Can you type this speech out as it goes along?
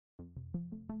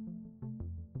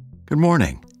Good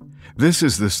morning. This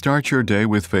is the Start Your Day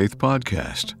with Faith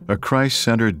podcast, a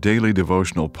Christ-centered daily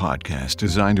devotional podcast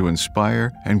designed to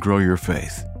inspire and grow your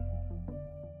faith.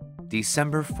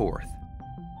 December 4th,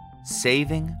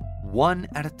 Saving One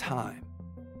at a Time.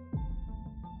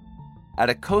 At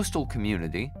a coastal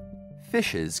community,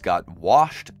 fishes got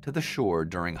washed to the shore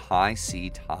during high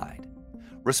sea tide.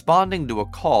 Responding to a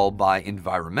call by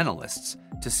environmentalists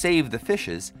to save the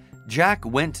fishes, Jack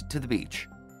went to the beach.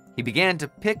 He began to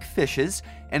pick fishes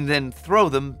and then throw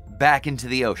them back into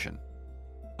the ocean.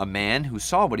 A man who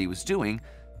saw what he was doing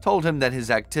told him that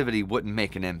his activity wouldn't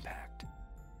make an impact.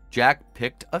 Jack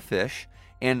picked a fish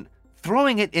and,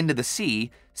 throwing it into the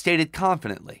sea, stated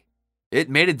confidently, "It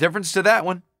made a difference to that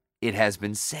one. It has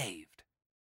been saved."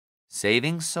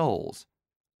 Saving souls,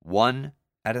 one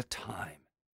at a time.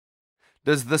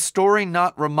 Does the story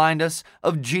not remind us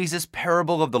of Jesus'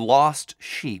 parable of the lost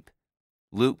sheep?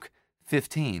 Luke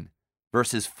 15,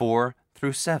 verses 4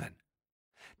 through 7.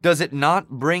 Does it not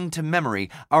bring to memory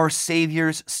our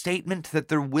Savior's statement that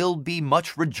there will be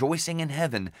much rejoicing in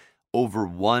heaven over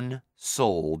one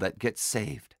soul that gets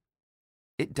saved?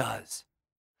 It does.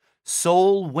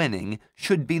 Soul winning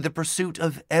should be the pursuit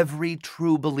of every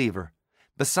true believer.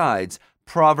 Besides,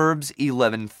 Proverbs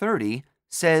 11:30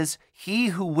 says, "He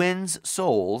who wins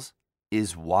souls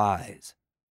is wise."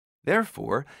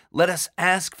 Therefore, let us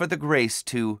ask for the grace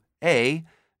to A.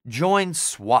 Join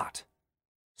SWAT,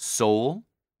 Soul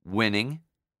Winning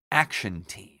Action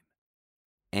Team,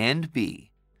 and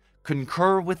B.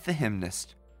 Concur with the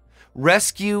hymnist.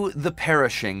 Rescue the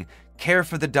perishing, care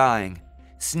for the dying,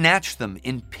 snatch them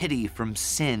in pity from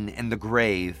sin and the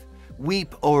grave,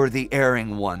 weep o'er the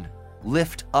erring one,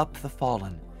 lift up the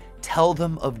fallen, tell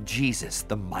them of Jesus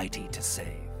the mighty to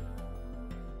save.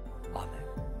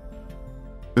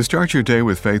 The Start Your Day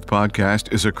with Faith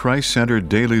podcast is a Christ-centered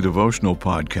daily devotional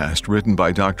podcast written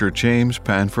by Dr. James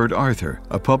Panford Arthur,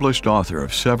 a published author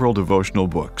of several devotional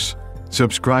books.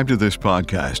 Subscribe to this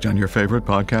podcast on your favorite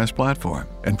podcast platform,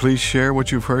 and please share what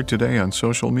you've heard today on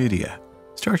social media.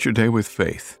 Start your day with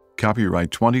faith. Copyright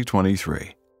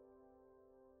 2023.